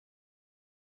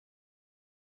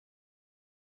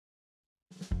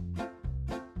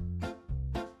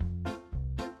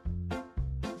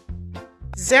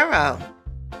0.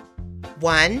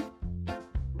 1,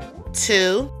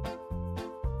 2,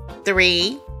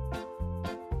 3,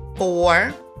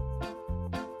 4,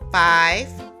 5,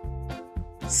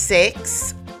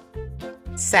 6,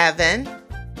 7,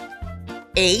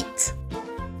 8,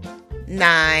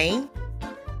 9,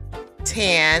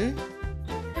 10.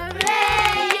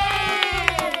 Hooray!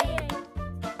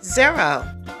 0.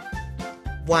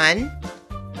 1,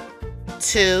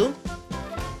 2,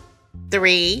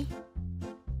 3,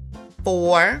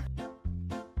 4,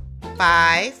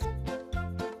 5,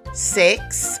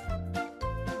 6,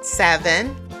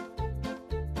 7,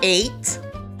 8,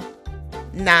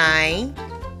 9,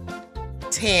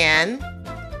 10.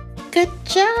 Good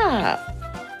job!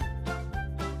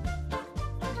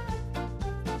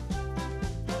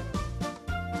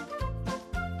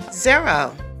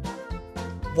 0.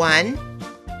 1,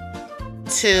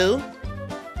 2,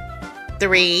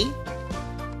 3,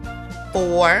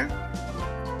 4,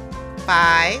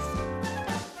 5,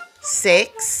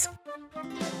 6,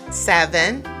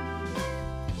 7,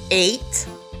 8,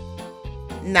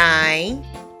 9,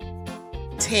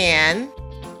 10,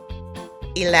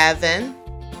 11,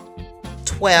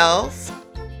 12,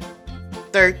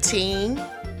 13,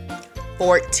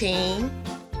 14,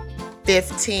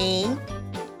 15,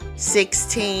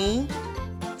 16,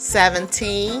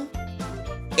 17,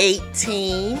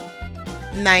 18,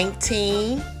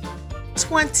 19,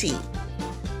 20.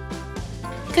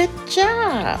 Good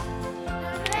job!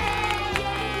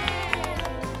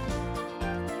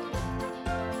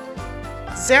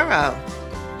 0.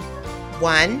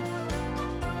 1,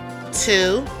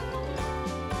 2,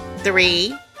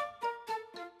 3,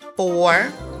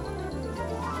 4,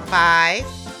 5,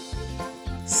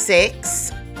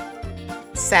 6,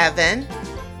 7,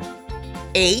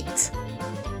 8,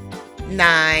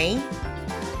 9,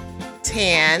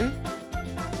 10,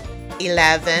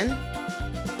 11,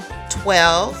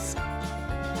 12,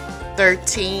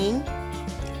 13,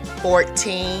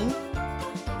 14,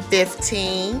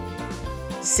 15,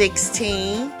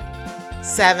 16,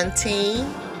 17,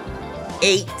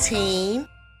 18,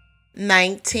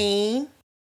 19,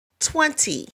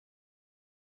 20.